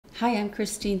Hi, I'm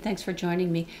Christine. Thanks for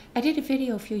joining me. I did a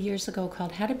video a few years ago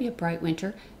called How to Be a Bright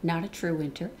Winter, Not a True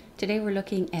Winter. Today we're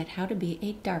looking at how to be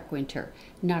a dark winter,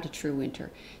 not a true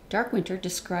winter. Dark winter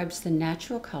describes the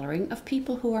natural coloring of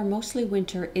people who are mostly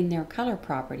winter in their color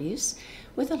properties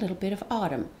with a little bit of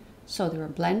autumn. So they're a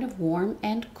blend of warm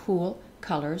and cool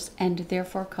colors and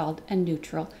therefore called a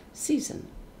neutral season.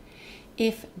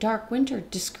 If dark winter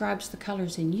describes the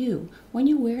colors in you, when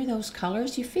you wear those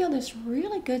colors, you feel this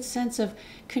really good sense of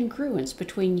congruence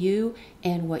between you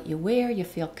and what you wear. You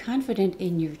feel confident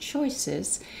in your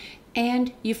choices,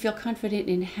 and you feel confident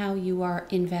in how you are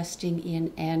investing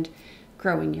in and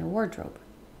growing your wardrobe.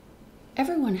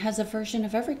 Everyone has a version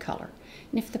of every color,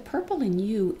 and if the purple in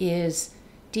you is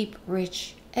deep,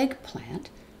 rich eggplant,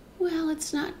 well,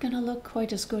 it's not going to look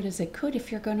quite as good as it could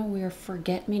if you're going to wear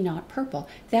Forget-Me-Not purple.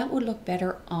 That would look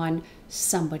better on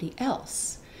somebody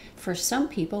else. For some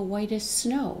people, white is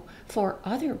snow. For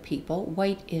other people,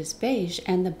 white is beige,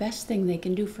 and the best thing they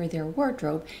can do for their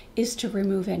wardrobe is to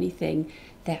remove anything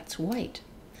that's white.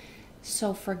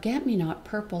 So Forget-Me-Not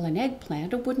purple and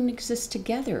eggplant wouldn't exist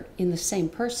together in the same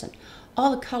person.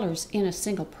 All the colors in a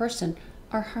single person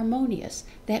are harmonious.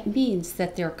 That means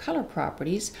that their color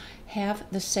properties have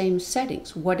the same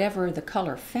settings, whatever the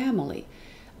color family.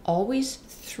 Always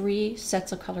three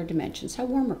sets of color dimensions. How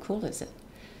warm or cool is it?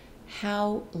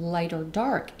 How light or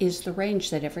dark is the range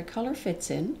that every color fits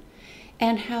in?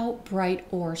 And how bright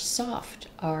or soft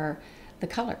are the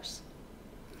colors?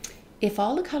 If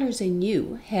all the colors in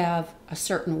you have a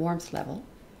certain warmth level,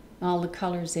 all the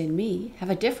colors in me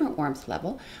have a different warmth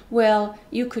level, well,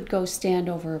 you could go stand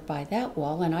over by that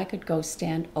wall and I could go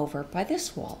stand over by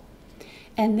this wall.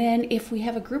 And then if we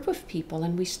have a group of people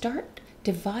and we start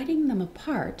dividing them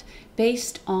apart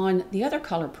based on the other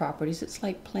color properties, it's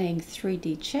like playing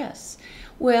 3D chess.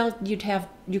 Well,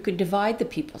 you could divide the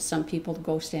people. Some people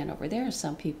go stand over there,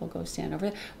 some people go stand over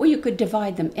there. Well, you could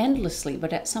divide them endlessly,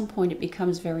 but at some point it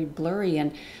becomes very blurry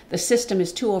and the system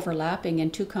is too overlapping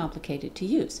and too complicated to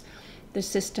use. The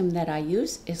system that I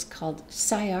use is called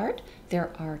SciArt.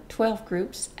 There are 12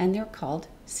 groups and they're called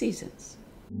seasons.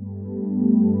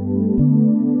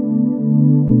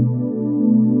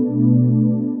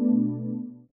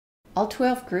 All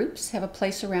 12 groups have a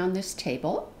place around this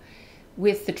table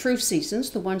with the true seasons,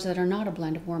 the ones that are not a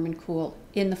blend of warm and cool,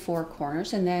 in the four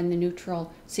corners, and then the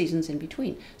neutral seasons in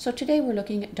between. So today we're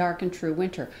looking at dark and true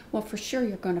winter. Well, for sure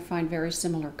you're going to find very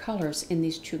similar colors in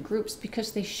these two groups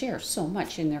because they share so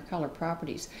much in their color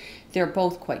properties. They're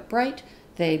both quite bright,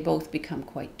 they both become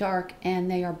quite dark, and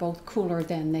they are both cooler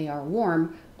than they are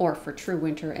warm, or for true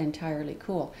winter, entirely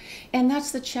cool. And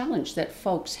that's the challenge that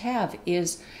folks have,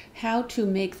 is how to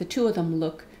make the two of them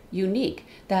look unique.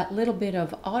 That little bit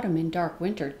of autumn in dark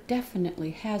winter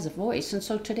definitely has a voice. And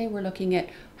so today we're looking at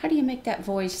how do you make that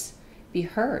voice be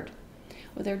heard?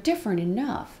 Well, they're different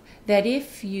enough that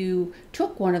if you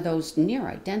took one of those near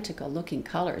identical looking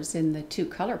colors in the two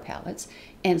color palettes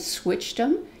and switched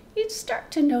them, you'd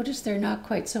start to notice they're not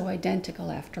quite so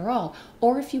identical after all.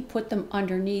 Or if you put them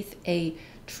underneath a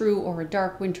true or a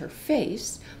dark winter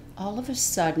face, all of a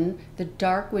sudden the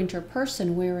dark winter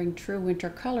person wearing true winter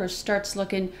colors starts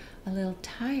looking a little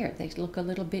tired. They look a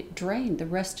little bit drained. The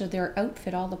rest of their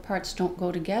outfit, all the parts don't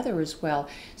go together as well.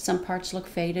 Some parts look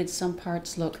faded, some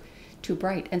parts look too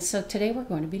bright. And so today we're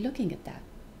going to be looking at that.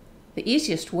 The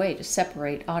easiest way to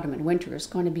separate autumn and winter is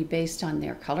going to be based on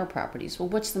their color properties. Well,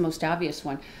 what's the most obvious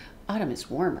one? Autumn is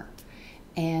warmer,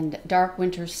 and dark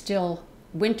winter still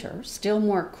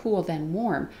more cool than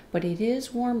warm, but it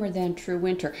is warmer than true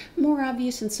winter. More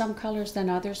obvious in some colors than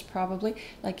others, probably.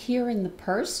 Like here in the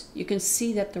purse, you can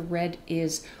see that the red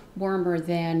is warmer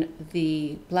than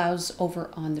the blouse over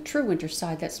on the true winter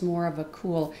side. That's more of a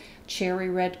cool cherry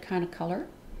red kind of color.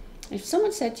 If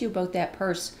someone said to you about that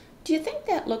purse, do you think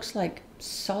that looks like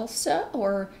salsa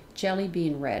or jelly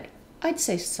bean red? I'd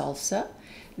say salsa.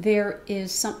 There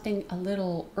is something a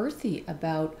little earthy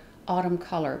about autumn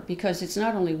color because it's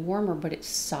not only warmer but it's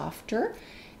softer,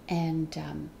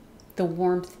 and the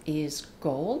warmth is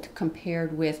gold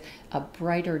compared with a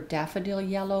brighter daffodil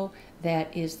yellow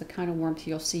that is the kind of warmth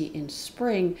you'll see in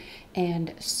spring.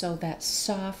 And so that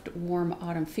soft, warm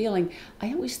autumn feeling,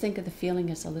 I always think of the feeling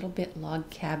as a little bit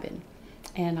log cabin,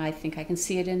 and I think I can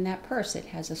see it in that purse. It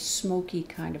has a smoky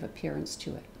kind of appearance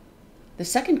to it. The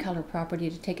second color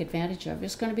property to take advantage of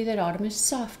is going to be that autumn is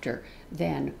softer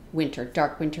than winter.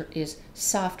 Dark winter is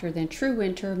softer than true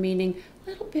winter, meaning a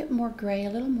little bit more gray,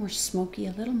 a little more smoky,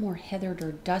 a little more heathered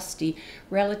or dusty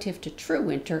relative to true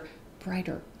winter,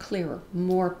 brighter, clearer,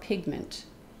 more pigment.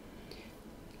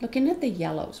 Looking at the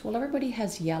yellows, well, everybody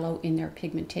has yellow in their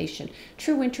pigmentation.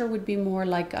 True winter would be more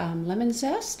like lemon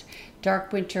zest.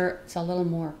 Dark winter, it's a little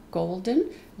more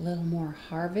golden, a little more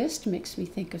harvest. Makes me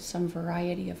think of some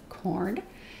variety of corn.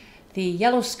 The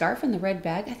yellow scarf and the red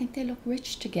bag, I think they look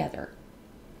rich together.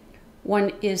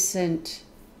 One isn't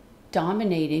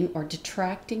dominating or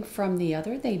detracting from the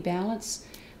other. They balance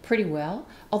pretty well.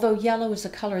 Although yellow is a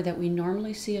color that we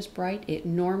normally see as bright, it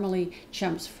normally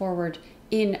jumps forward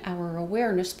in our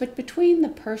awareness, but between the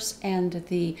purse and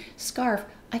the scarf,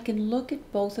 I can look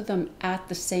at both of them at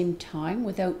the same time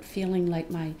without feeling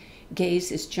like my gaze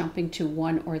is jumping to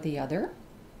one or the other.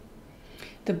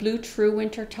 The blue true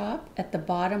winter top at the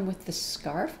bottom with the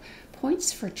scarf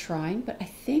points for trying, but I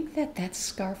think that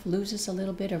scarf loses a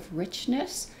little bit of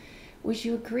richness. Would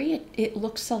you agree? It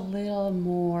looks a little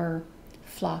more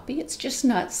floppy. It's just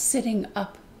not sitting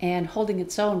up and holding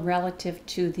its own relative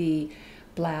to the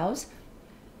blouse.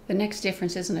 The next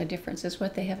difference isn't a difference, it's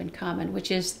what they have in common, which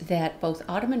is that both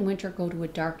autumn and winter go to a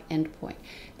dark endpoint.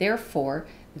 Therefore,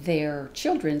 their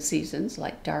children's seasons,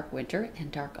 like dark winter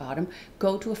and dark autumn,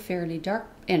 go to a fairly dark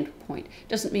endpoint.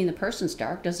 Doesn't mean the person's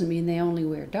dark, doesn't mean they only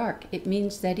wear dark. It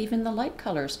means that even the light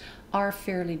colors are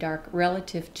fairly dark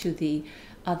relative to the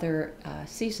other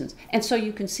seasons. And so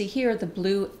you can see here the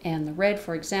blue and the red,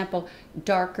 for example,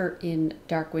 darker in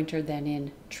dark winter than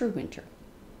in true winter.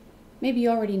 Maybe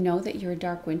you already know that you're a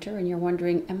dark winter and you're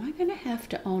wondering, am I going to have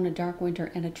to own a dark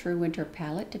winter and a true winter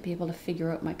palette to be able to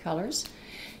figure out my colors?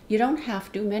 You don't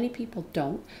have to, many people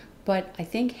don't, but I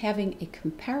think having a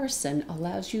comparison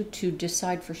allows you to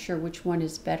decide for sure which one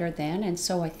is better than, and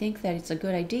so I think that it's a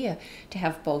good idea to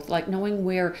have both, like knowing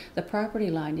where the property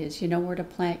line is, you know where to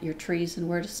plant your trees and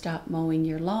where to stop mowing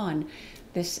your lawn.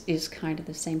 This is kind of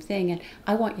the same thing, and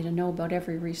I want you to know about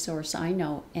every resource I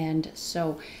know, and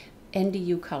so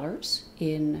NDU Colors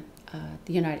in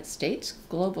the United States,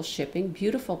 global shipping,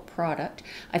 beautiful product.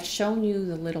 I've shown you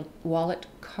the little wallet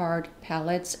card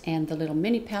palettes and the little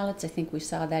mini palettes. I think we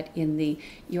saw that in the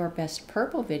Your Best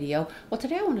Purple video. Well,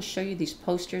 today I want to show you these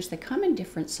posters. They come in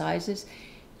different sizes.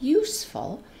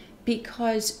 Useful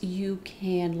because you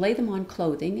can lay them on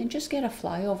clothing and just get a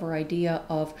flyover idea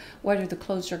of whether the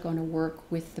clothes are going to work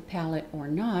with the palette or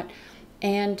not.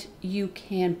 And you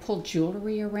can pull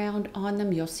jewelry around on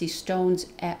them. You'll see stones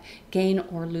gain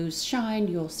or lose shine.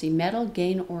 You'll see metal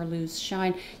gain or lose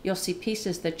shine. You'll see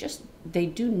pieces that just, they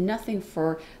do nothing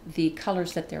for the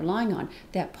colors that they're lying on.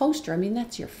 That poster, I mean,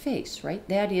 that's your face, right?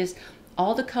 That is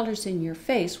all the colors in your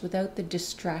face without the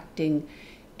distracting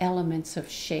elements of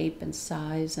shape and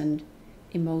size and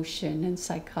emotion and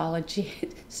psychology.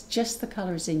 It's just the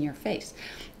colors in your face.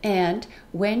 And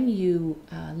when you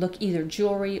look either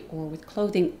jewelry or with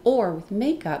clothing or with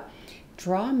makeup,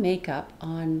 draw makeup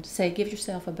on, say, give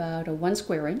yourself about a 1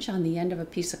 square inch on the end of a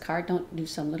piece of card. Don't do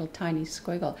some little tiny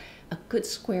squiggle. A good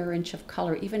square inch of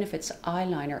color, even if it's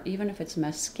eyeliner, even if it's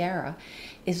mascara,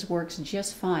 works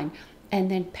just fine. And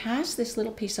then pass this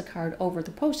little piece of card over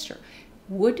the poster.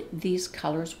 Would these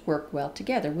colors work well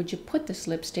together? Would you put this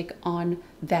lipstick on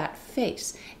that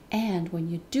face? And when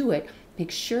you do it,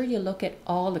 make sure you look at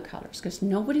all the colors, because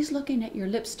nobody's looking at your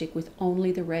lipstick with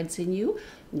only the reds in you.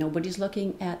 Nobody's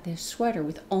looking at this sweater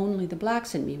with only the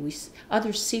blacks in me.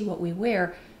 Others see what we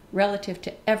wear relative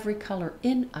to every color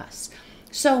in us.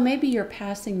 So maybe you're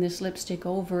passing this lipstick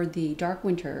over the dark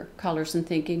winter colors and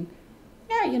thinking,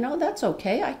 yeah, you know, that's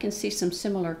okay. I can see some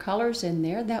similar colors in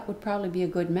there. That would probably be a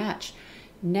good match.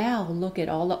 Now look at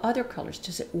all the other colors.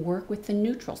 Does it work with the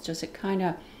neutrals? Does it kind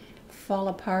of fall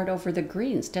apart over the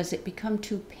greens? Does it become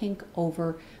too pink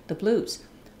over the blues?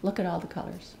 Look at all the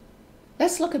colors.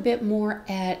 Let's look a bit more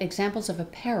at examples of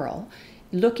apparel,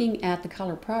 looking at the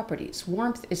color properties.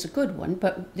 Warmth is a good one,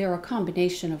 but they're a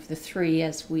combination of the three,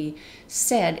 as we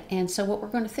said. And so what we're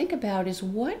going to think about is,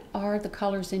 what are the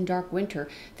colors in dark winter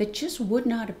that just would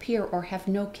not appear or have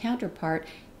no counterpart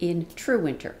in true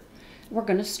winter? We're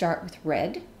going to start with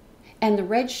red. And the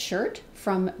red shirt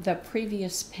from the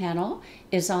previous panel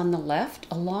is on the left,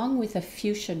 along with a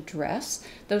fuchsia dress.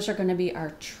 Those are going to be our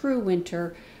true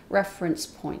winter reference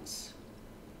points.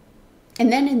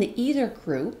 And then in the either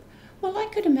group, well, I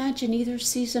could imagine either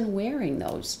season wearing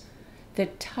those. The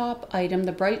top item,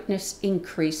 the brightness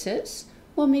increases.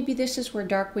 Well, maybe this is where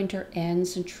dark winter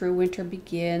ends and true winter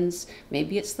begins.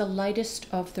 Maybe it's the lightest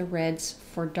of the reds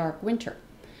for dark winter.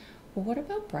 Well, what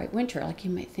about bright winter? Like,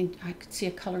 you might think, I could see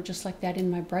a color just like that in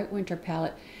my bright winter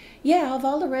palette. Yeah, of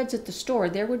all the reds at the store,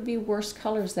 there would be worse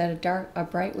colors that a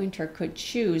bright winter could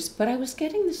choose, but I was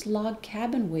getting this log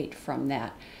cabin weight from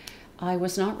that. I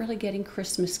was not really getting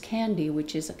Christmas candy,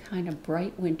 which is a kind of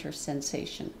bright winter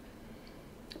sensation.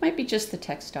 It might be just the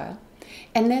textile.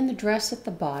 And then the dress at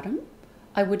the bottom,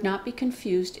 I would not be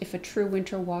confused if a true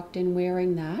winter walked in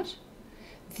wearing that.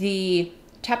 The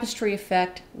tapestry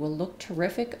effect will look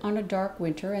terrific on a dark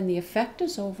winter, and the effect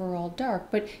is overall dark,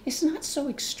 but it's not so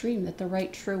extreme that the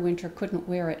right true winter couldn't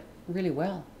wear it really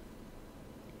well.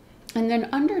 And then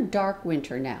under dark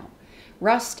winter now,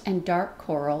 rust and dark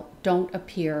coral don't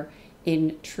appear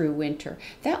in true winter.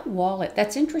 That wallet,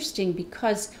 that's interesting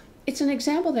because it's an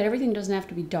example that everything doesn't have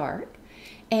to be dark.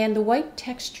 And the white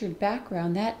textured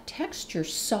background, that texture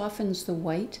softens the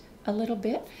white a little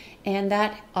bit. And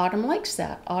that Autumn likes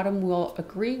that. Autumn will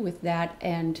agree with that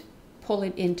and pull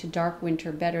it into dark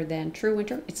winter better than true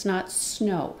winter. It's not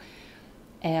snow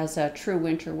as a true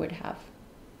winter would have.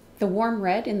 The warm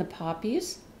red in the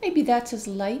poppies, maybe that's as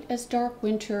light as dark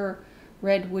winter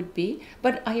red would be,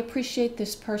 but I appreciate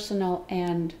this personal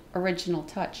and original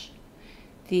touch.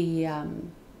 The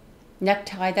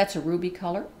necktie, that's a ruby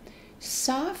color,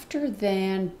 softer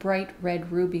than bright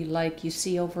red ruby like you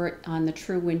see over on the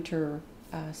true winter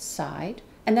side.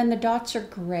 And then the dots are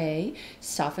gray,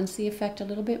 softens the effect a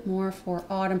little bit more for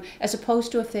autumn, as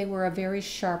opposed to if they were a very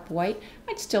sharp white.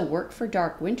 Might still work for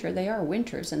dark winter. They are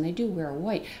winters and they do wear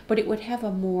white, but it would have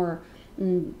a more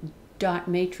dot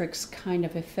matrix kind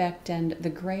of effect. And the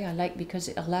gray I like because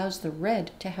it allows the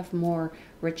red to have more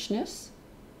richness.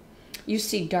 You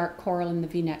see dark coral in the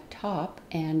V-neck top,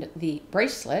 and the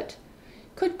bracelet,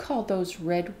 could call those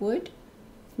redwood,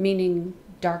 meaning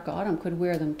dark autumn could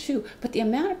wear them too, but the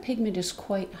amount of pigment is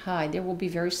quite high. There will be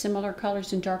very similar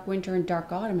colors in dark winter and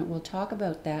dark autumn, and we'll talk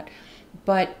about that,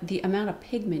 but the amount of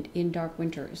pigment in dark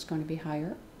winter is going to be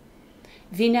higher.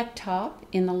 V-neck top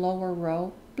in the lower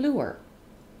row, bluer.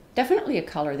 Definitely a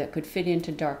color that could fit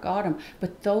into dark autumn,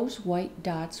 but those white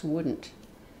dots wouldn't.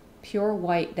 Pure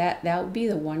white, that would be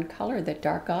the one color that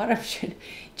dark autumn should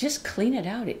just clean it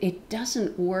out. It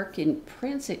doesn't work in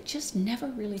prints. It just never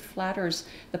really flatters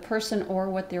the person or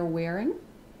what they're wearing.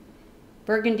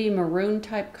 Burgundy, maroon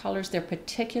type colors, they're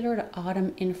particular to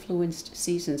autumn influenced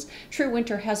seasons. True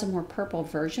winter has a more purple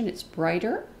version. It's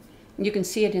brighter. You can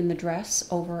see it in the dress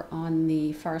over on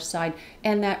the far side.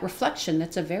 And that reflection,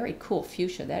 that's a very cool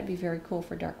fuchsia. That'd be very cool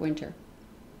for dark winter.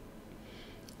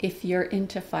 If you're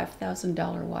into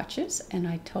 $5,000 watches, and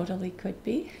I totally could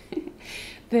be,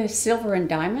 the silver and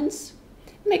diamonds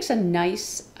makes a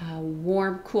nice,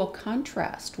 warm, cool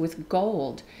contrast with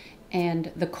gold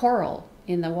and the coral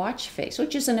in the watch face,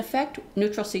 which is an effect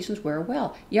neutral seasons wear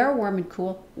well. You're warm and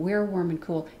cool, wear warm and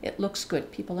cool. It looks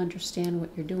good. People understand what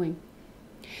you're doing.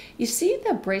 You see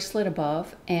the bracelet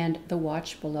above and the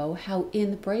watch below, how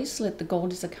in the bracelet the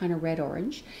gold is a kind of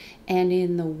red-orange, and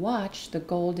in the watch the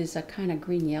gold is a kind of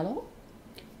green-yellow.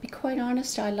 Be quite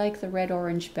honest, I like the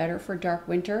red-orange better for dark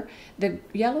winter. The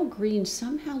yellow-green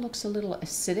somehow looks a little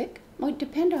acidic. Might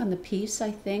depend on the piece,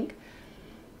 I think.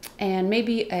 And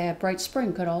maybe a bright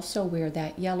spring could also wear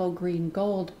that yellow-green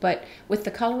gold, but with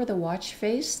the color of the watch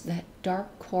face, that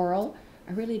dark coral,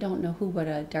 I really don't know who but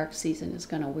a dark season is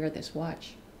going to wear this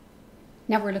watch.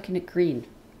 Now we're looking at green.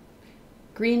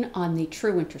 Green on the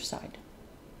true winter side.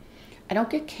 I don't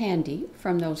get candy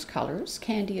from those colors.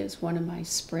 Candy is one of my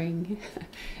spring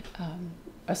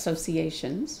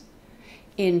associations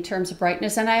in terms of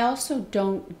brightness. And I also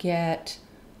don't get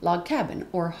log cabin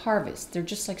or harvest. They're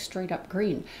just like straight up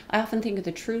green. I often think of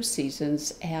the true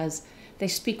seasons as they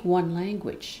speak one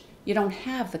language. You don't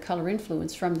have the color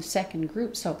influence from the second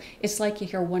group, so it's like you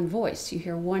hear one voice, you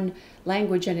hear one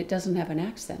language, and it doesn't have an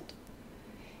accent.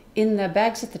 In the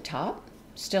bags at the top,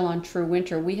 still on true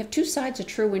winter, we have two sides of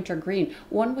true winter green,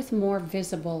 one with more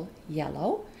visible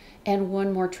yellow and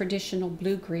one more traditional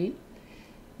blue-green.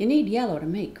 You need yellow to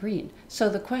make green, so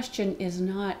the question is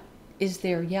not, is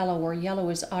there yellow or yellow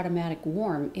is automatic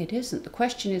warm? It isn't. The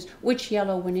question is, which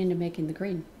yellow went into making the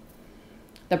green?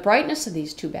 The brightness of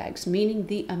these two bags, meaning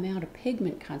the amount of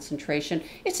pigment concentration,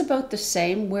 it's about the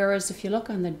same, whereas if you look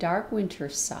on the dark winter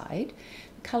side,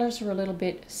 the colors are a little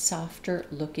bit softer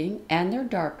looking and they're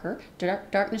darker.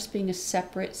 Darkness being a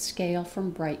separate scale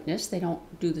from brightness. They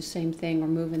don't do the same thing or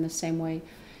move in the same way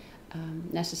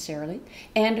necessarily.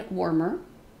 And warmer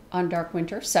on dark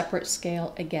winter, separate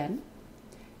scale again.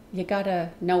 You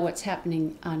gotta know what's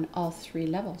happening on all three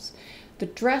levels. The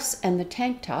dress and the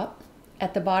tank top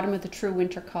at the bottom of the true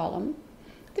winter column,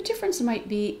 the difference might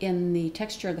be in the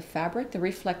texture of the fabric, the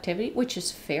reflectivity, which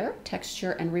is fair.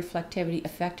 Texture and reflectivity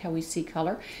affect how we see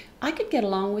color. I could get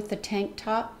along with the tank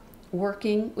top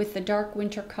working with the dark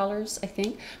winter colors, I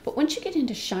think. But once you get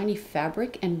into shiny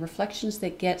fabric and reflections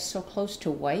that get so close to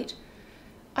white,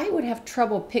 I would have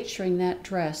trouble picturing that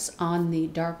dress on the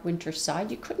dark winter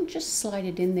side. You couldn't just slide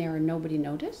it in there and nobody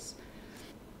notice.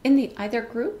 In the either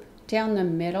group, down the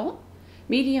middle,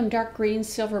 Medium dark green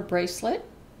silver bracelet.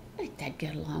 I think that'd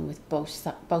get along with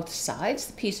both sides.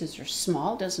 The pieces are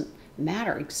small, doesn't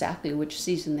matter exactly which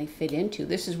season they fit into.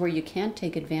 This is where you can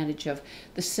take advantage of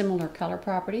the similar color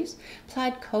properties.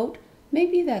 Plaid coat,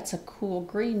 maybe that's a cool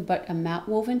green, but a matte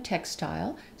woven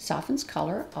textile, softens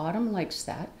color. Autumn likes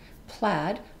that.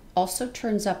 Plaid also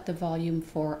turns up the volume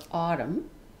for autumn.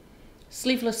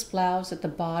 Sleeveless blouse at the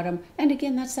bottom, and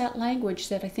again, that's that language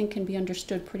that I think can be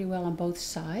understood pretty well on both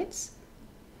sides.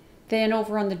 Then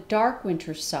over on the dark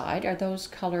winter side, are those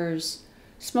colors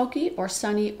smoky or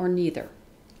sunny or neither?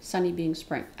 Sunny being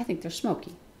spring. I think they're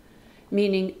smoky,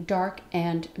 meaning dark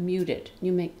and muted.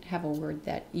 You may have a word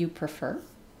that you prefer.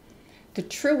 The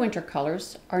true winter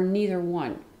colors are neither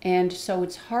one, and so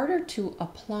it's harder to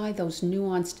apply those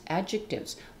nuanced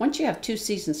adjectives. Once you have two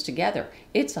seasons together,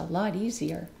 it's a lot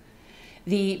easier.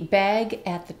 The bag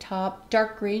at the top,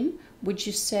 dark green, would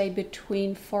you say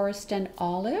between forest and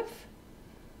olive?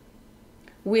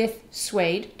 With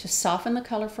suede to soften the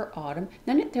color for autumn.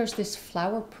 Then there's this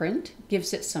flower print,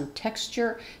 gives it some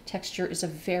texture. Texture is a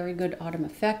very good autumn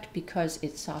effect because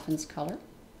it softens color.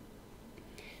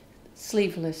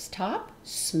 Sleeveless top,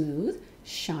 smooth,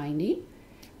 shiny,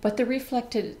 but the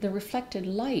reflected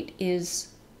light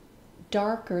is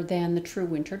darker than the true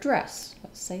winter dress.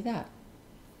 Let's say that.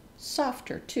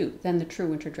 Softer too than the true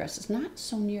winter dress. It's not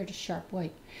so near to sharp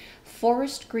white.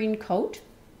 Forest green coat,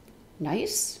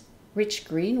 nice. Rich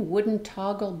green, wooden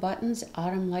toggle buttons.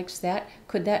 Autumn likes that.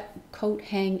 Could that coat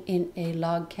hang in a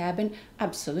log cabin?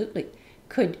 Absolutely.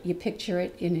 Could you picture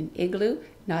it in an igloo?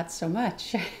 Not so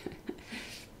much.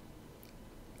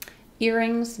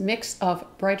 Earrings, mix of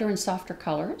brighter and softer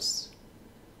colors.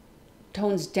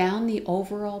 Tones down the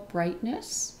overall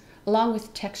brightness, along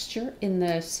with texture in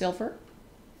the silver.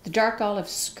 The dark olive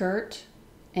skirt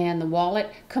and the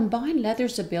wallet combine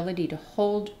leather's ability to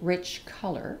hold rich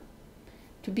color,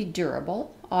 to be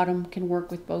durable. Autumn can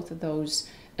work with both of those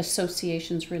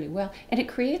associations really well, and it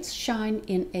creates shine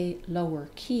in a lower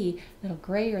key, a little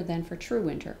grayer than for true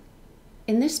winter.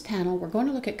 In this panel, we're going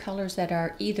to look at colors that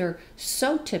are either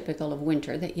so typical of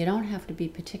winter that you don't have to be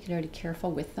particularly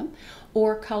careful with them,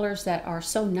 or colors that are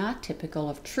so not typical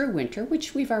of true winter,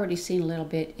 which we've already seen a little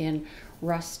bit in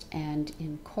rust and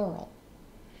in coral.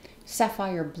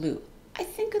 Sapphire blue. I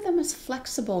think of them as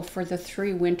flexible for the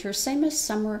three winters, same as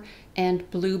summer and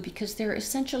blue, because they're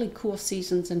essentially cool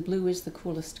seasons and blue is the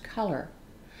coolest color.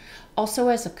 Also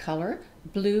as a color,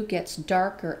 blue gets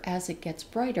darker as it gets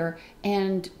brighter,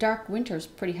 and dark winter's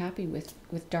pretty happy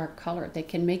with dark color. They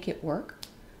can make it work.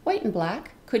 White and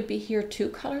black could be here too,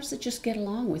 colors that just get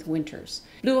along with winters.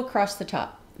 Blue across the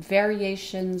top,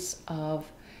 variations of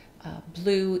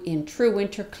blue in true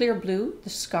winter, clear blue, the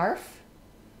scarf.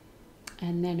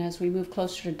 And then as we move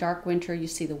closer to dark winter, you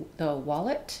see the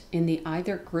wallet in the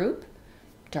either group.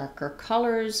 Darker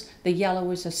colors. The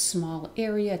yellow is a small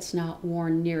area. It's not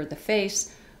worn near the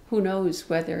face. Who knows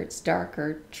whether it's dark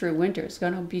or true winter. It's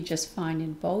going to be just fine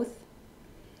in both.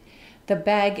 The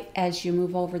bag, as you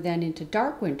move over then into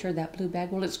dark winter, that blue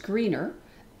bag, well, it's greener.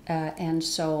 And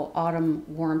so autumn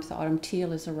warmth, autumn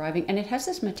teal is arriving. And it has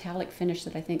this metallic finish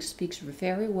that I think speaks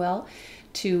very well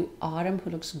to autumn, who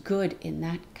looks good in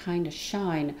that kind of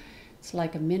shine. It's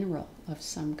like a mineral of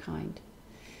some kind.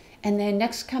 And then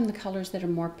next come the colors that are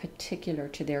more particular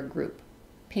to their group.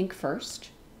 Pink first.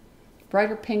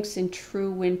 Brighter pinks in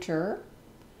true winter,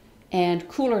 and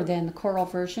cooler than the coral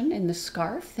version in the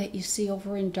scarf that you see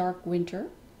over in dark winter.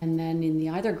 And then in the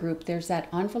either group, there's that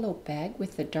envelope bag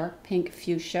with the dark pink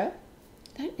fuchsia.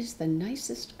 That is the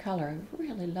nicest color. I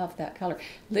really love that color.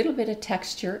 Little bit of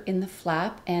texture in the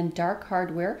flap and dark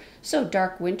hardware, so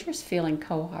dark winter's feeling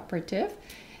cooperative.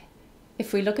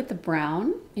 If we look at the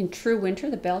brown, in true winter,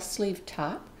 the bell sleeve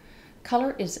top,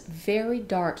 color is very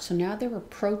dark, so now they're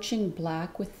approaching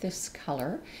black with this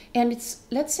color, and it's,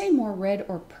 let's say, more red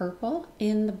or purple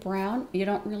in the brown. You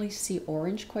don't really see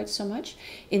orange quite so much.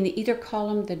 In the either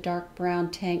column, the dark brown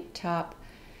tank top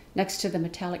next to the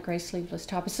metallic gray sleeveless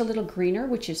top, it's a little greener,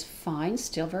 which is fine,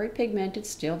 still very pigmented,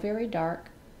 still very dark.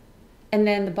 And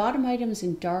then the bottom items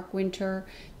in dark winter,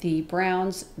 the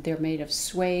browns, they're made of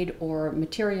suede or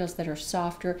materials that are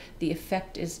softer. The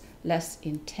effect is less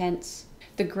intense.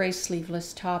 The gray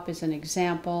sleeveless top is an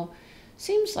example.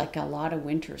 Seems like a lot of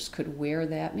winters could wear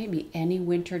that, maybe any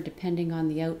winter depending on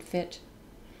the outfit.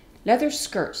 Leather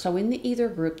skirt, so in the either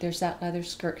group there's that leather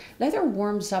skirt. Leather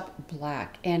warms up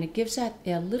black and it gives that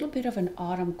a little bit of an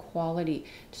autumn quality,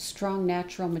 strong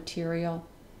natural material.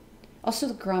 Also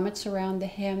the grommets around the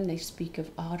hem, they speak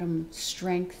of autumn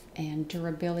strength and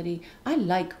durability. I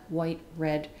like white,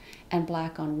 red, and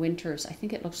black on winters. I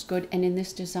think it looks good. And in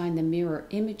this design, the mirror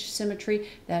image symmetry,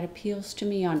 that appeals to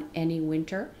me on any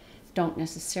winter. Don't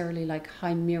necessarily like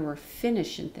high mirror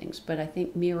finish in things, but I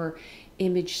think mirror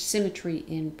image symmetry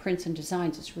in prints and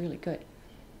designs is really good.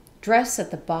 Dress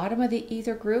at the bottom of the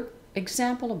either group.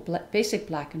 Example of basic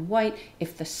black and white.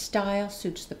 If the style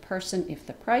suits the person, if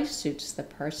the price suits the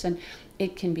person,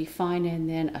 it can be fine, and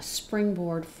then a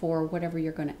springboard for whatever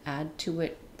you're going to add to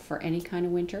it for any kind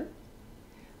of winter.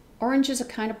 Orange is a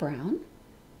kind of brown,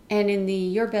 and in the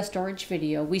Your Best Orange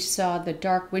video, we saw the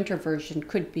dark winter version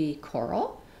could be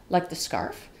coral, like the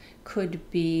scarf, could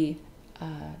be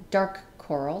dark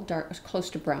coral, dark close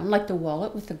to brown, like the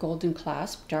wallet with the golden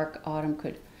clasp. Dark autumn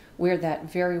could wear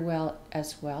that very well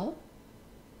as well.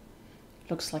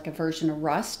 Looks like a version of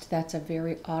rust. That's a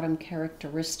very autumn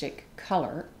characteristic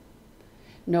color.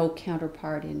 No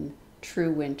counterpart in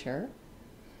true winter.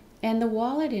 And the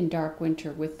wallet in dark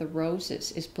winter with the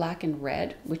roses is black and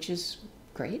red, which is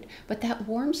great. But that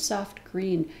warm, soft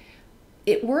green,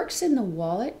 it works in the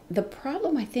wallet. The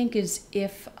problem, I think, is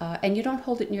if, and you don't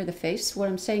hold it near the face. What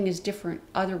I'm saying is different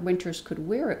other winters could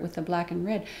wear it with the black and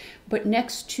red. But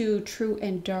next to true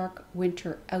and dark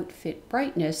winter outfit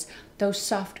brightness, those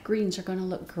soft greens are going to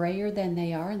look grayer than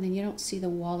they are, and then you don't see the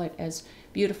wallet as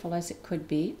beautiful as it could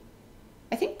be.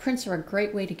 I think prints are a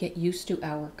great way to get used to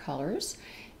our colors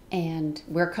and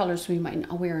wear colors we might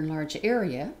not wear in large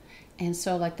area. And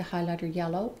so like the highlighter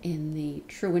yellow in the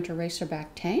True Winter Racerback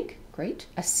tank, great.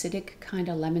 Acidic kind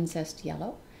of lemon zest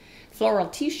yellow. Floral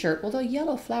t-shirt, although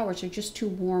yellow flowers are just too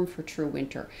warm for true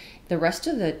winter. The rest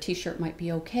of the t-shirt might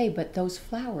be okay, but those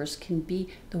flowers can be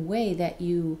the way that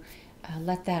you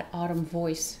let that autumn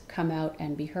voice come out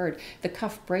and be heard. The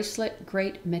cuff bracelet,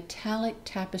 great metallic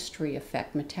tapestry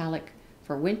effect. Metallic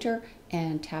for winter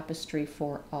and tapestry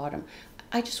for autumn.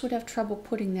 I just would have trouble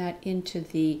putting that into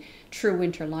the True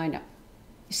Winter lineup.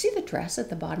 You see the dress at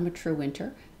the bottom of True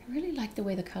Winter? I really like the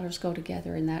way the colors go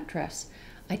together in that dress.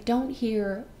 I don't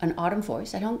hear an autumn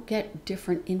voice. I don't get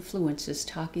different influences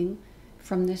talking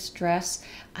from this dress.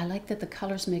 I like that the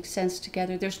colors make sense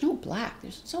together. There's no black.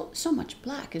 There's so much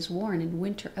black is worn in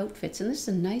winter outfits. And this is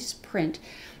a nice print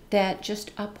that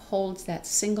just upholds that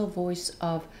single voice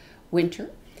of winter.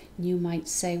 You might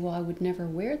say, well, I would never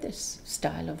wear this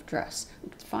style of dress.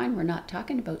 It's fine, we're not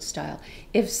talking about style.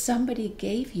 If somebody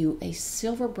gave you a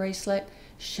silver bracelet,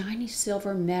 shiny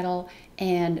silver metal,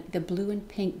 and the blue and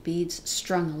pink beads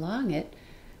strung along it,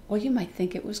 well, you might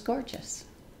think it was gorgeous.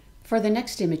 For the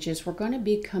next images, we're going to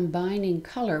be combining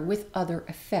color with other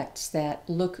effects that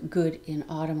look good in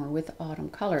autumn or with autumn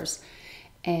colors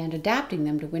and adapting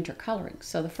them to winter coloring.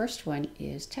 So the first one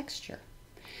is texture.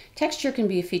 Texture can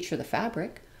be a feature of the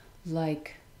fabric,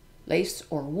 like lace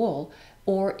or wool,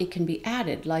 or it can be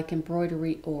added like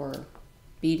embroidery or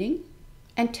beading.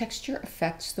 And texture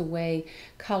affects the way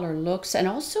color looks and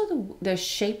also the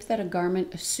shape that a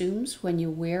garment assumes when you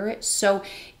wear it. So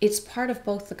it's part of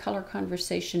both the color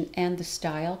conversation and the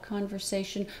style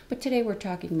conversation, but today we're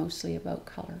talking mostly about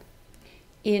color.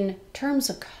 In terms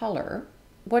of color,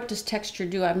 what does texture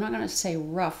do? I'm not going to say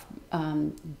rough,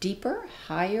 deeper,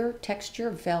 higher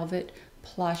texture, velvet,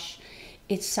 plush.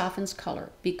 It softens color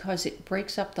because it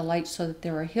breaks up the light so that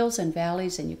there are hills and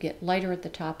valleys and you get lighter at the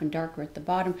top and darker at the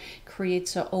bottom.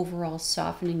 Creates an overall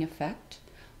softening effect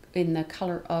in the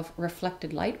color of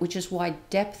reflected light, which is why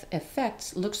depth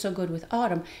effects look so good with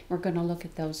autumn. We're going to look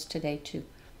at those today too.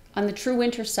 On the True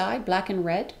Winter side, black and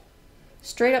red,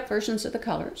 straight up versions of the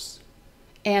colors.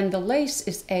 And the lace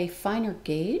is a finer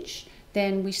gauge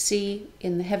than we see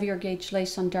in the heavier gauge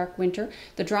lace on Dark Winter.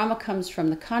 The drama comes from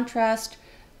the contrast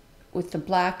with the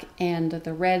black and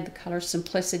the red, the color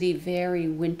simplicity, very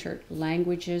winter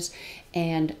languages,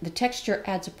 and the texture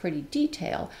adds a pretty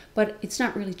detail, but it's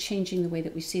not really changing the way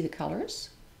that we see the colors.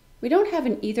 We don't have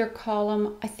an either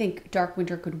column. I think Dark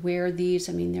Winter could wear these.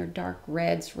 I mean, they're dark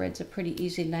reds. Red's a pretty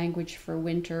easy language for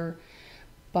winter,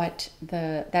 but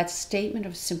that statement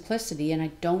of simplicity, and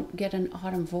I don't get an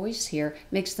autumn voice here,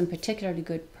 makes them particularly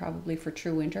good probably for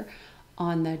True Winter.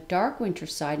 On the Dark Winter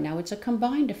side, now it's a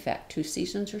combined effect. Two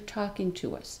seasons are talking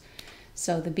to us.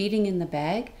 So the beading in the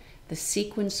bag, the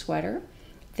sequin sweater,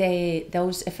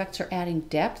 those effects are adding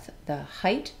depth, the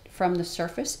height from the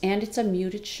surface, and it's a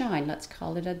muted shine. Let's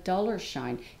call it a duller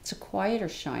shine. It's a quieter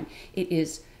shine. It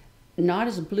is not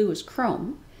as blue as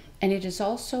chrome, and it is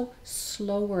also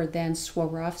slower than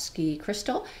Swarovski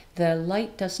crystal. The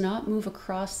light does not move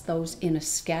across those in a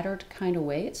scattered kind of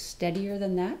way. It's steadier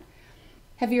than that.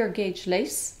 Heavier gauge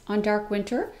lace on Dark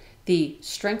Winter. the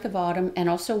strength of autumn and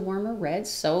also warmer reds,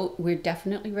 so we're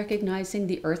definitely recognizing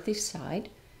the earthy side.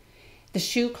 The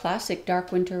shoe, classic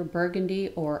dark winter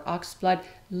burgundy or oxblood,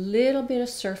 little bit of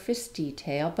surface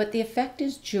detail, but the effect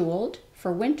is jeweled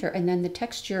for winter, and then the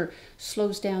texture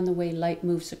slows down the way light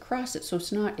moves across it, so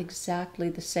it's not exactly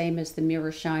the same as the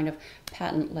mirror shine of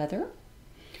patent leather.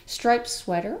 Striped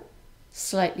sweater,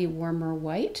 slightly warmer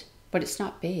white, but it's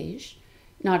not beige,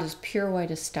 not as pure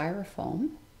white as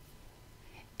styrofoam.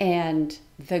 And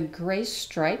the gray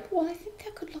stripe, well, I think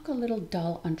that could look a little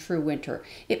dull on true winter.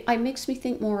 It makes me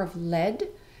think more of lead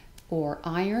or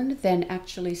iron than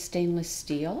actually stainless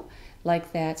steel,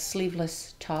 like that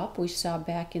sleeveless top we saw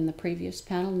back in the previous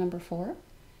panel, number 4.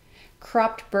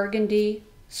 Cropped burgundy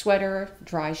sweater,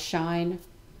 dry shine.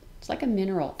 It's like a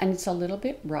mineral, and it's a little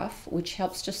bit rough, which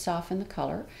helps to soften the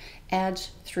color, adds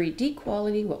 3D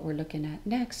quality, what we're looking at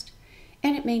next,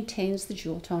 and it maintains the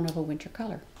jewel tone of a winter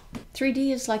color.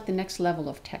 3D is like the next level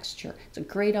of texture. It's a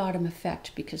great autumn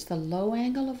effect because the low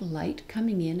angle of light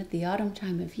coming in at the autumn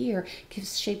time of year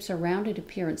gives shapes a rounded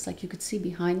appearance like you could see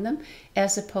behind them,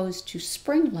 as opposed to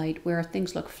spring light where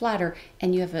things look flatter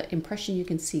and you have an impression you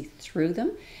can see through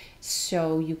them.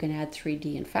 So you can add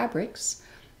 3D in fabrics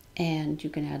and you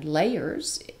can add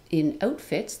layers in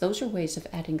outfits. Those are ways of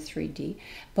adding 3D.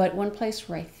 But one place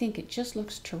where I think it just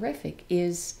looks terrific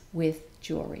is with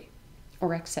jewelry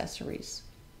or accessories.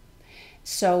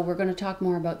 So we're going to talk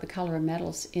more about the color of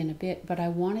metals in a bit, but I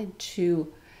wanted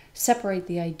to separate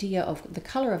the idea of the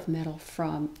color of metal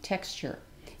from texture.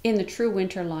 In the true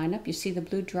winter lineup, you see the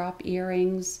blue drop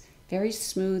earrings, very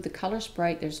smooth, the color's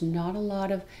bright, there's not a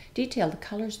lot of detail, the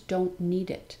colors don't need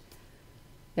it.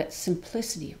 That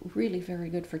simplicity, really very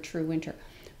good for true winter.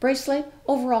 Bracelet,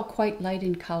 overall quite light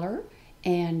in color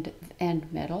and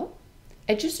metal.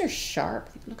 Edges are sharp,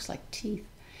 it looks like teeth,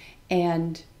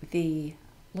 and the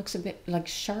looks a bit like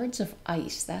shards of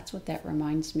ice. That's what that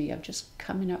reminds me of, just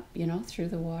coming up, you know, through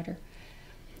the water.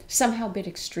 Somehow a bit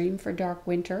extreme for dark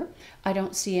winter. I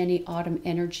don't see any autumn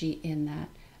energy in that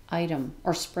item,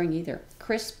 or spring either.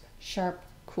 Crisp, sharp,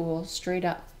 cool, straight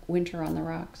up winter on the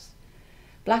rocks.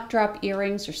 Black drop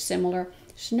earrings are similar.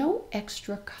 There's no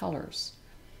extra colors,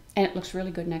 and it looks really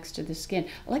good next to the skin.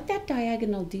 I like that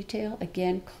diagonal detail,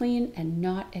 again, clean and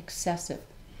not excessive.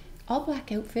 All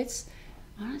black outfits,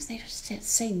 honestly, they just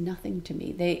say nothing to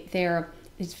me.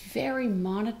 It's very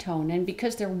monotone, and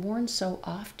because they're worn so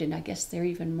often, I guess they're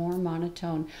even more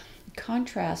monotone.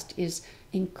 Contrast is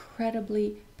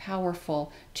incredibly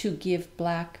powerful to give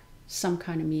black some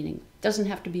kind of meaning. Doesn't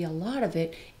have to be a lot of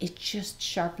it, it just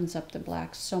sharpens up the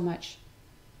black so much.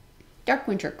 Dark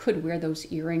winter could wear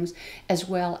those earrings as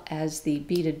well as the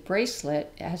beaded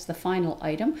bracelet as the final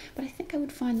item, but I think I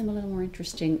would find them a little more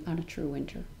interesting on a true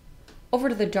winter. Over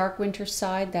to the dark winter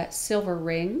side, that silver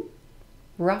ring,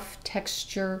 rough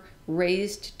texture,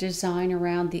 raised design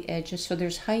around the edges, so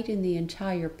there's height in the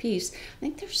entire piece. I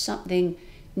think there's something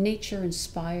nature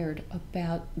inspired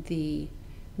about the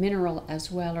mineral as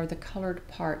well, or the colored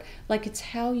part, like it's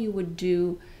how you would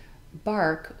do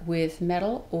bark with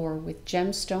metal or with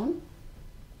gemstone,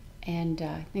 and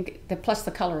I think plus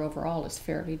the color overall is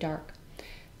fairly dark.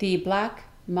 The black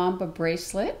mamba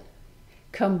bracelet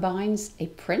combines a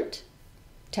print,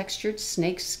 textured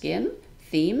snake skin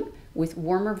theme with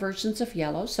warmer versions of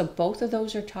yellow, so both of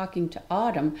those are talking to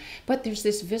autumn, but there's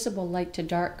this visible light to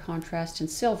dark contrast in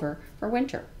silver for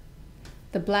winter.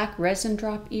 The black resin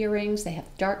drop earrings, they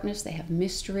have darkness, they have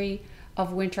mystery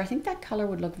of winter. I think that color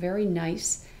would look very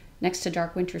nice next to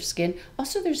dark winter skin.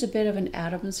 Also, there's a bit of an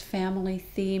Addams Family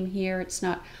theme here. It's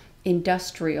not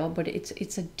industrial, but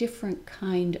it's a different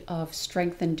kind of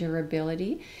strength and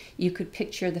durability. You could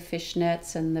picture the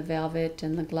fishnets and the velvet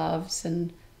and the gloves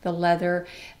and the leather.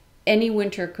 Any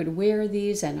winter could wear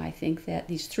these, and I think that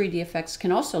these 3D effects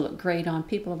can also look great on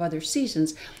people of other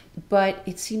seasons, but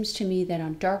it seems to me that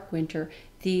on dark winter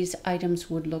these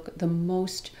items would look the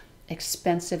most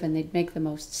expensive and they'd make the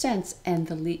most sense and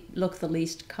look the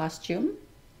least costume.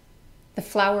 The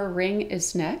flower ring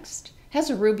is next. Has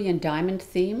a ruby and diamond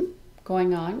theme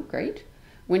going on, great.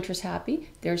 Winter's happy.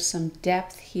 There's some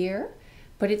depth here,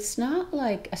 but it's not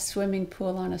like a swimming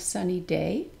pool on a sunny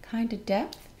day kind of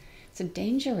depth. It's a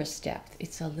dangerous depth.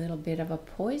 It's a little bit of a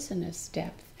poisonous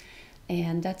depth,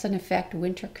 and that's an effect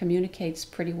winter communicates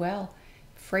pretty well.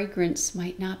 Fragrance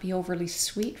might not be overly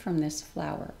sweet from this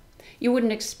flower. You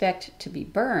wouldn't expect to be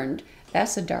burned.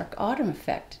 That's a dark autumn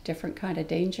effect, different kind of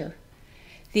danger.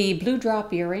 The blue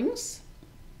drop earrings,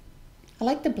 I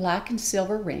like the black and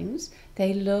silver rings.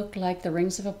 They look like the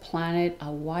rings of a planet, a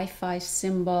Wi-Fi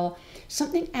symbol,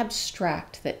 something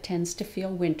abstract that tends to feel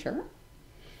winter.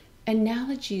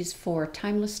 Analogies for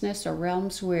timelessness or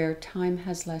realms where time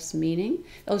has less meaning.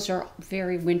 Those are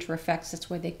very winter effects. That's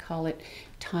why they call it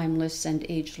timeless and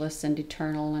ageless and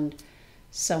eternal and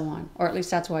so on. Or at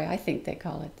least that's why I think they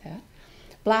call it that.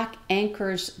 Black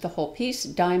anchors the whole piece.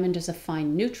 Diamond is a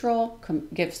fine neutral,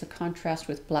 gives the contrast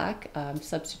with black,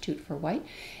 substitute for white.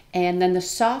 And then the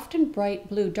soft and bright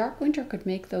blue. Dark winter could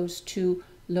make those two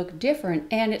look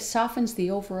different, and it softens the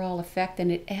overall effect,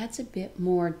 and it adds a bit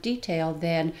more detail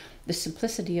than the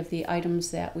simplicity of the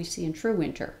items that we see in true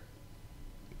winter.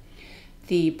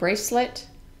 The bracelet,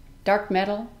 dark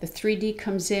metal, the 3D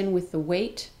comes in with the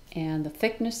weight and the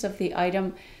thickness of the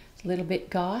item. It's a little bit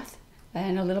goth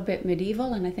and a little bit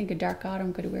medieval, and I think a dark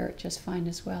autumn could wear it just fine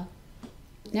as well.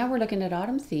 Now we're looking at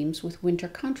autumn themes with winter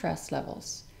contrast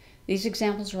levels. These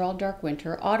examples are all dark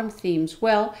winter. Autumn themes,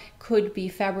 well, could be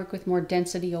fabric with more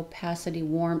density, opacity,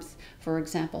 warmth. For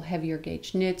example, heavier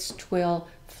gauge knits, twill,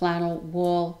 flannel,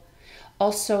 wool.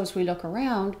 Also, as we look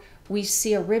around, we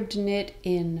see a ribbed knit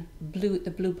in blue, the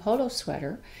blue polo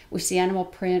sweater. We see animal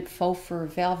print, faux fur,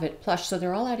 velvet, plush. So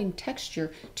they're all adding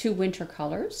texture to winter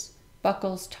colors.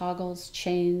 Buckles, toggles,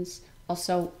 chains,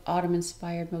 also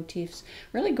autumn-inspired motifs.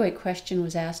 Really great question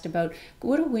was asked about,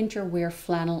 would a winter wear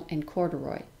flannel and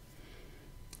corduroy?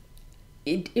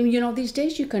 These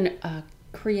days you can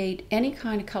create any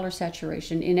kind of color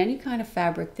saturation in any kind of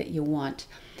fabric that you want,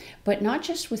 but not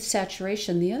just with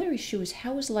saturation. The other issue is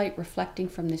how is light reflecting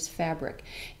from this fabric.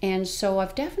 And so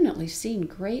I've definitely seen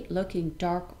great looking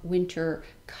dark winter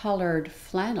colored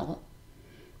flannel,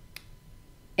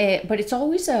 but it's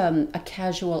always a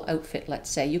casual outfit,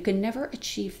 let's say. You can never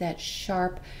achieve that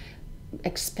sharp,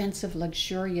 expensive,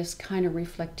 luxurious kind of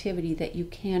reflectivity that you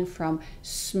can from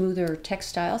smoother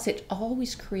textiles. It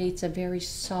always creates a very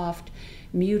soft,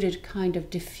 muted kind of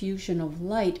diffusion of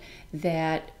light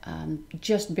that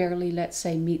just barely, let's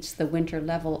say, meets the winter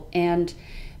level. And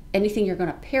anything you're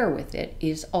going to pair with it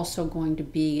is also going to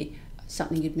be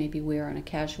something you'd maybe wear on a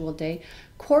casual day.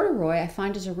 Corduroy, I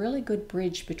find, is a really good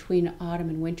bridge between autumn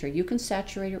and winter. You can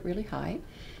saturate it really high.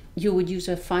 You would use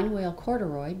a fine wale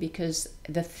corduroy because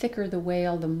the thicker the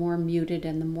wale, the more muted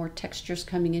and the more textures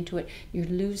coming into it. You're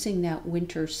losing that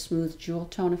winter smooth jewel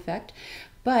tone effect.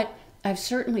 But I've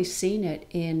certainly seen it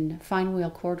in fine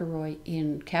wale corduroy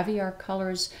in caviar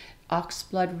colors,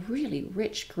 oxblood, really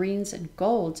rich greens and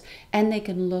golds, and they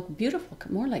can look beautiful,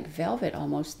 more like velvet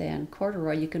almost than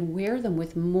corduroy. You can wear them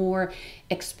with more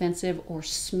expensive or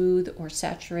smooth or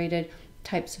saturated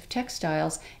types of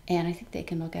textiles, and I think they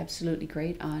can look absolutely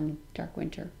great on dark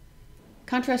winter.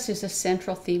 Contrast is a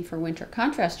central theme for winter.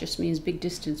 Contrast just means big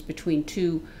distance between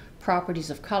two properties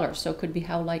of color. So it could be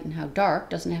how light and how dark.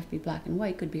 Doesn't have to be black and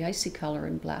white. It could be icy color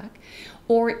and black.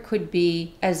 Or it could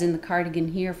be, as in the cardigan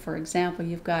here, for example,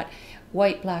 you've got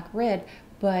white, black, red,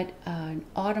 but an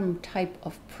autumn type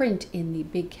of print in the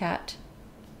big cat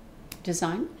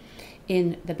design.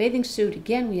 In the bathing suit,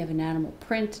 again, we have an animal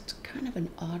print. It's kind of an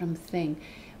autumn thing,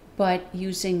 but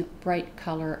using bright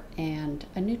color and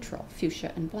a neutral,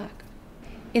 fuchsia and black.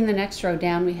 In the next row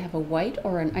down, we have a white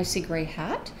or an icy gray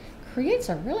hat. Creates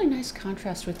a really nice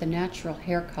contrast with the natural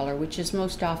hair color, which is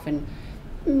most often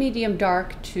medium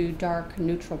dark to dark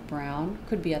neutral brown.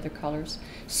 Could be other colors.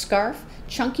 Scarf,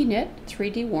 chunky knit,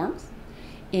 3D warmth,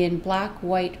 in black,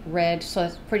 white, red, so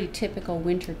that's pretty typical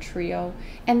winter trio.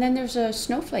 And then there's a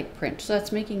snowflake print, so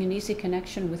that's making an easy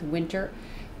connection with winter.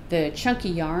 The chunky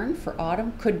yarn for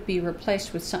autumn could be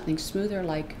replaced with something smoother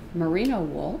like merino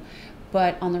wool,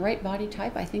 but on the right body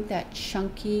type, I think that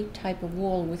chunky type of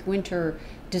wool with winter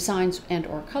designs and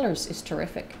or colors is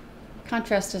terrific.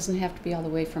 Contrast doesn't have to be all the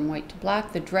way from white to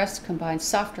black. The dress combines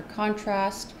softer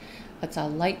contrast. It's a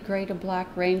light gray to black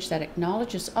range that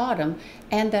acknowledges autumn,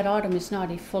 and that autumn is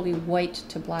not a fully white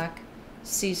to black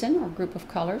season or group of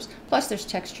colors. Plus there's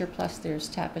texture, plus there's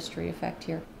tapestry effect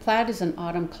here. Plaid is an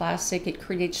autumn classic. It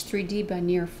creates 3D by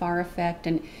near far effect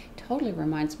and totally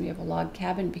reminds me of a log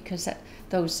cabin because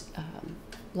those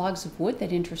logs of wood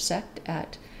that intersect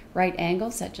at right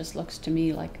angles, that just looks to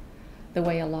me like the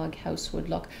way a log house would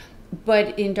look.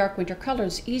 But in dark winter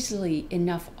colors, easily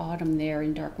enough autumn there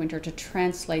in dark winter to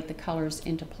translate the colors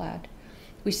into plaid.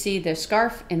 We see the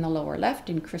scarf in the lower left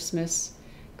in Christmas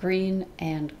green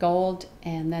and gold,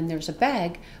 and then there's a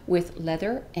bag with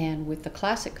leather and with the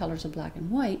classic colors of black and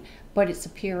white, but it's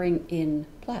appearing in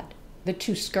plaid. The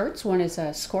two skirts, one is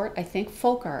a skirt, I think.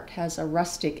 Folk art has a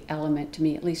rustic element to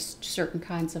me, at least certain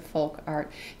kinds of folk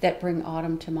art that bring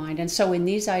autumn to mind. And so in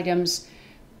these items,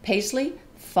 paisley,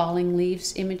 falling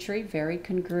leaves imagery, very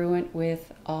congruent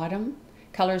with autumn.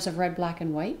 Colors of red, black,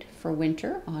 and white for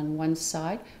winter on one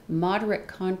side. Moderate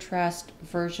contrast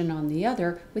version on the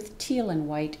other with teal and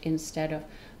white instead of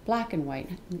black and white.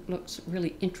 It looks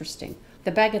really interesting.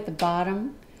 The bag at the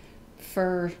bottom,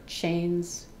 fur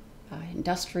chains,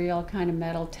 industrial kind of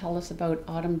metal, tell us about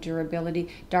autumn durability.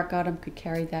 Dark autumn could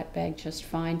carry that bag just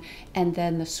fine. And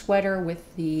then the sweater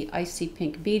with the icy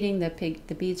pink beading.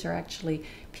 The beads are actually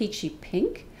peachy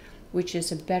pink, which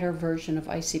is a better version of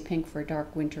icy pink for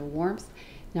dark winter warmth,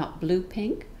 not blue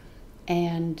pink,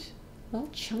 and well,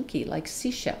 chunky like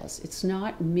seashells. It's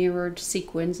not mirrored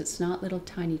sequins, it's not little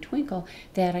tiny twinkle.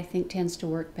 That I think tends to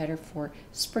work better for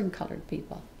spring colored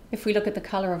people. If we look at the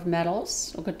color of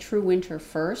metals, look at true winter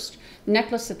first.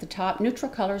 Necklace at the top, neutral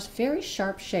colors, very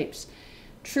sharp shapes.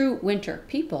 True winter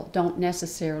people don't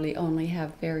necessarily only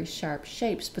have very sharp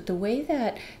shapes, but the way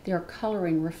that their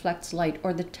coloring reflects light,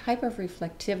 or the type of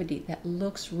reflectivity that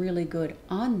looks really good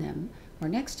on them or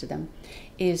next to them,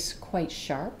 is quite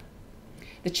sharp.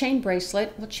 The chain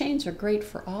bracelet, well, chains are great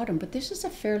for autumn, but this is a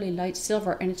fairly light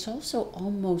silver, and it's also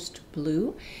almost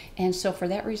blue, and so for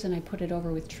that reason I put it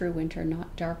over with true winter,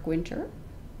 not dark winter.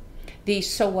 The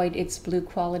so white it's blue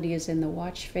quality is in the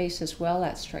watch face as well.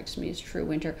 That strikes me as true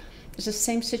winter. There's the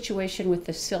same situation with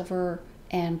the silver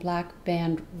and black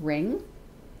band ring.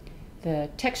 The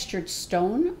textured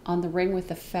stone on the ring with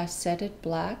the faceted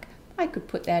black, I could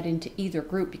put that into either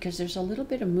group because there's a little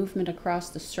bit of movement across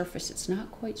the surface. It's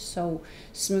not quite so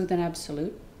smooth and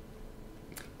absolute.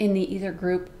 In the either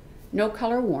group, no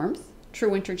color warmth.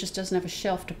 True winter just doesn't have a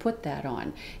shelf to put that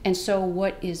on. And so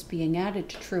what is being added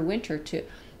to true winter to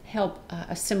help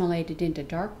assimilate it into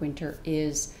dark winter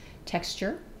is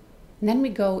texture. And then we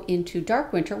go into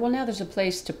dark winter. Well, now there's a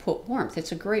place to put warmth.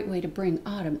 It's a great way to bring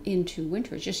autumn into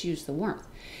winter. Just use the warmth.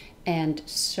 And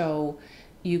so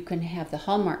you can have the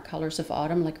hallmark colors of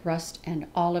autumn, like rust and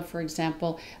olive, for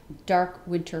example, dark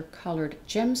winter colored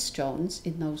gemstones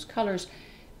in those colors.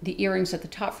 The earrings at the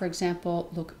top, for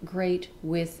example, look great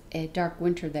with a dark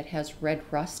winter that has red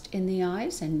rust in the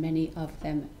eyes, and many of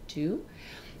them do.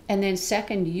 And then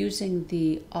second, using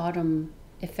the autumn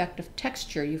effect of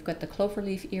texture, you've got the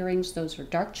cloverleaf earrings. Those are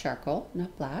dark charcoal,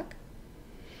 not black.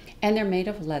 And they're made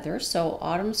of leather, so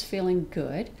autumn's feeling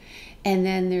good. And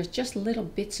then there's just little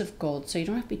bits of gold, so you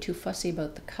don't have to be too fussy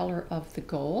about the color of the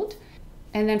gold.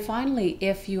 And then finally,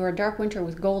 if you are a dark winter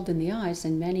with gold in the eyes,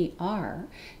 and many are,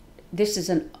 this is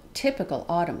a typical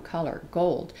autumn color,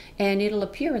 gold, and it'll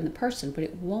appear in the person, but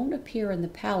it won't appear in the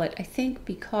palette, I think,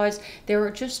 because there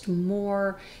are just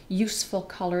more useful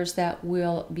colors that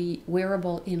will be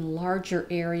wearable in a larger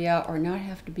area or not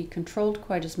have to be controlled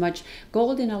quite as much.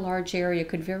 Gold in a large area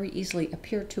could very easily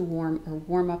appear too warm or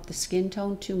warm up the skin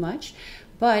tone too much.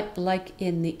 But like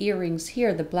in the earrings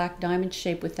here, the black diamond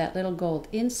shape with that little gold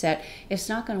inset, it's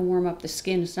not going to warm up the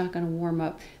skin, it's not going to warm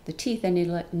up the teeth, and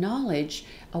it'll acknowledge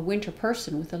a winter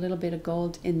person with a little bit of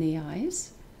gold in the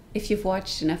eyes. If you've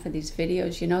watched enough of these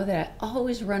videos, you know that I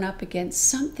always run up against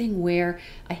something where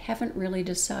I haven't really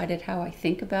decided how I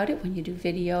think about it. When you do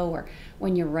video or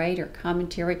when you write or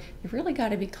commentary, you've really got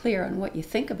to be clear on what you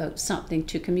think about something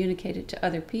to communicate it to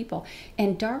other people.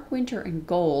 And dark winter and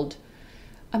gold,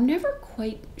 I'm never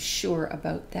quite sure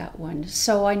about that one.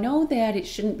 So I know that it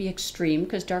shouldn't be extreme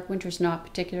because dark winter is not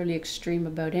particularly extreme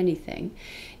about anything.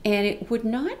 And it would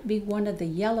not be one of the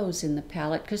yellows in the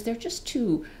palette because they're just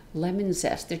too lemon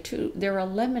zest. They're a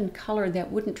lemon color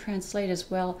that wouldn't translate as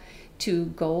well to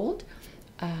gold.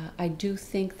 I do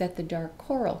think that the dark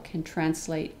coral can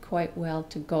translate quite well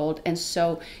to gold. And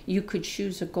so you could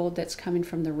choose a gold that's coming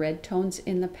from the red tones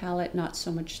in the palette, not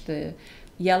so much the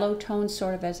yellow tones,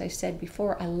 sort of as I said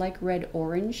before. I like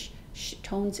red-orange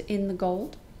tones in the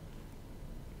gold.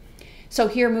 So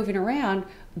here, moving around,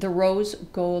 the rose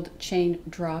gold chain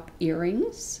drop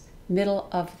earrings, middle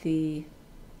of the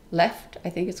left,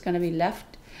 I think it's going to be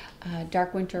left,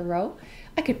 dark winter row.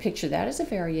 I could picture that as a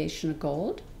variation of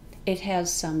gold. It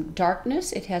has some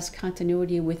darkness. It has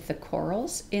continuity with the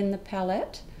corals in the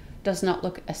palette. Does not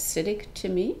look acidic to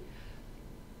me.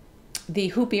 The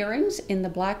hoop earrings in the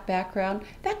black background,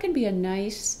 that could be a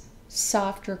nice,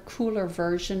 softer, cooler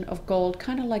version of gold,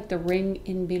 kind of like the ring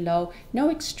in below. No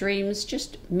extremes,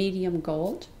 just medium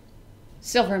gold.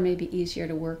 Silver may be easier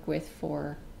to work with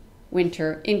for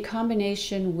winter, in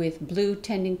combination with blue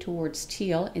tending towards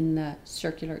teal in the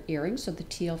circular earrings, so the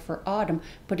teal for autumn,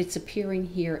 but it's appearing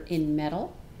here in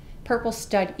metal. Purple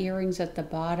stud earrings at the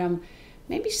bottom,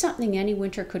 maybe something any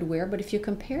winter could wear, but if you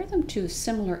compare them to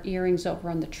similar earrings over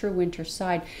on the true winter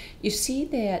side, you see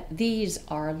that these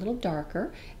are a little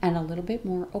darker and a little bit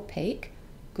more opaque.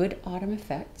 Good autumn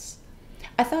effects.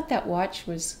 I thought that watch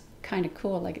was kind of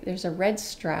cool. Like, there's a red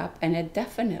strap and a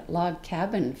definite log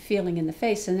cabin feeling in the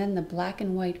face, and then the black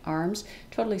and white arms,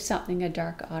 totally something a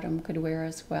dark autumn could wear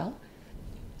as well.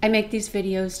 I make these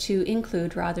videos to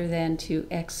include rather than to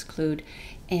exclude,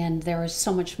 and there is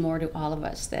so much more to all of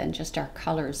us than just our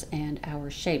colors and our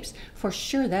shapes. For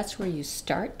sure, that's where you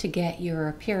start to get your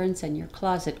appearance and your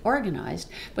closet organized,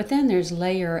 but then there's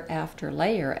layer after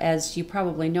layer, as you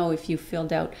probably know if you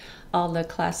filled out all the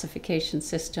classification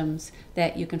systems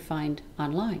that you can find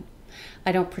online.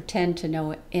 I don't pretend to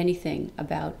know anything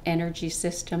about energy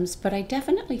systems, but I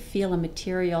definitely feel a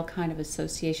material kind of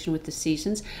association with the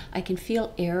seasons. I can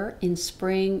feel air in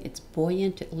spring. It's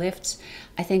buoyant, it lifts.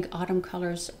 I think autumn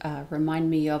colors remind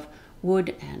me of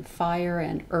wood and fire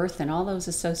and earth and all those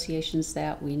associations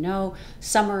that we know.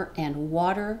 Summer and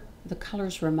water, the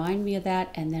colors remind me of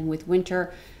that. And then with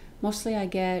winter, mostly I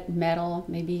get metal,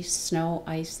 maybe snow,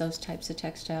 ice, those types of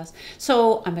textiles.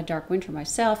 So I'm a dark winter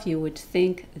myself. You would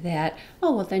think that,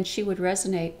 oh, well, then she would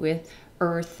resonate with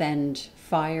earth and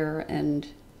fire and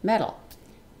metal.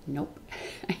 Nope.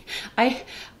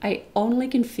 I only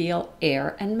can feel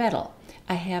air and metal.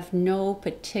 I have no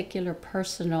particular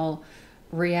personal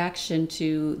reaction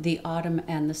to the autumn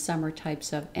and the summer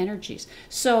types of energies.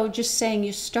 So just saying,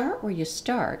 you start where you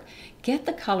start, get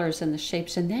the colors and the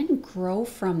shapes, and then grow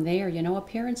from there. You know,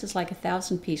 appearance is like a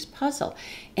 1,000-piece puzzle,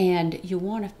 and you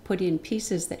want to put in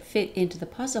pieces that fit into the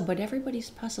puzzle, but everybody's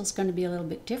puzzle is going to be a little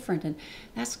bit different, and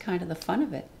that's kind of the fun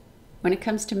of it. When it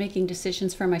comes to making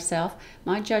decisions for myself,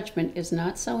 my judgment is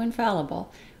not so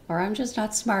infallible, or I'm just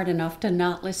not smart enough to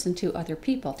not listen to other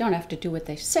people. Don't have to do what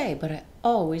they say, but I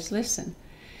always listen.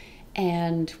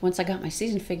 And once I got my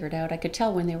season figured out, I could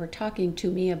tell when they were talking to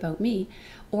me about me,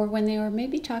 or when they were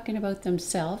maybe talking about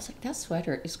themselves. Like, that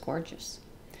sweater is gorgeous.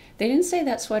 They didn't say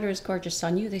that sweater is gorgeous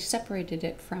on you. They separated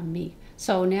it from me.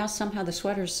 So now somehow the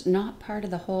sweater's not part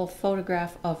of the whole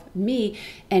photograph of me,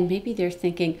 and maybe they're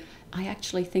thinking, I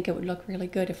actually think it would look really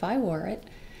good if I wore it.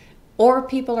 Or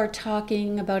people are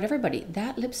talking about everybody.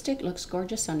 That lipstick looks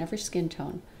gorgeous on every skin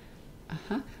tone.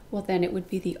 Well, then it would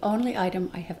be the only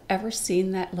item I have ever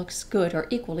seen that looks good or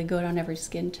equally good on every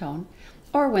skin tone.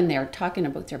 Or when they're talking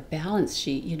about their balance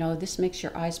sheet, you know, this makes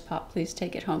your eyes pop, please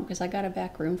take it home, because I got a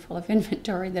back room full of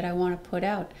inventory that I want to put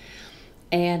out.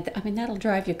 And I mean, that'll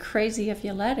drive you crazy if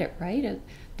you let it, right?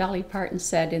 Dolly Parton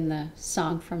said in the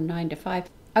song from 9 to 5,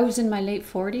 I was in my late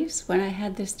 40s when I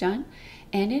had this done,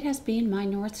 and it has been my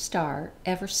North Star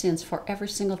ever since for every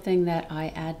single thing that I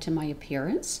add to my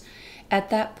appearance. At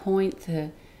that point,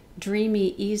 the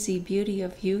dreamy, easy beauty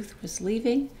of youth was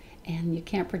leaving, and you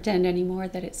can't pretend anymore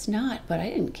that it's not, but I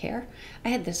didn't care. I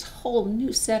had this whole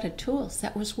new set of tools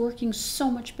that was working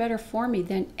so much better for me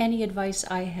than any advice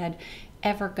I had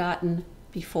ever gotten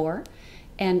before.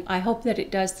 And I hope that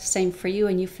it does the same for you,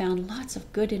 and you found lots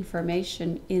of good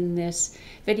information in this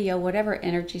video, whatever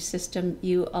energy system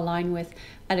you align with.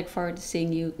 I look forward to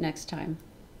seeing you next time.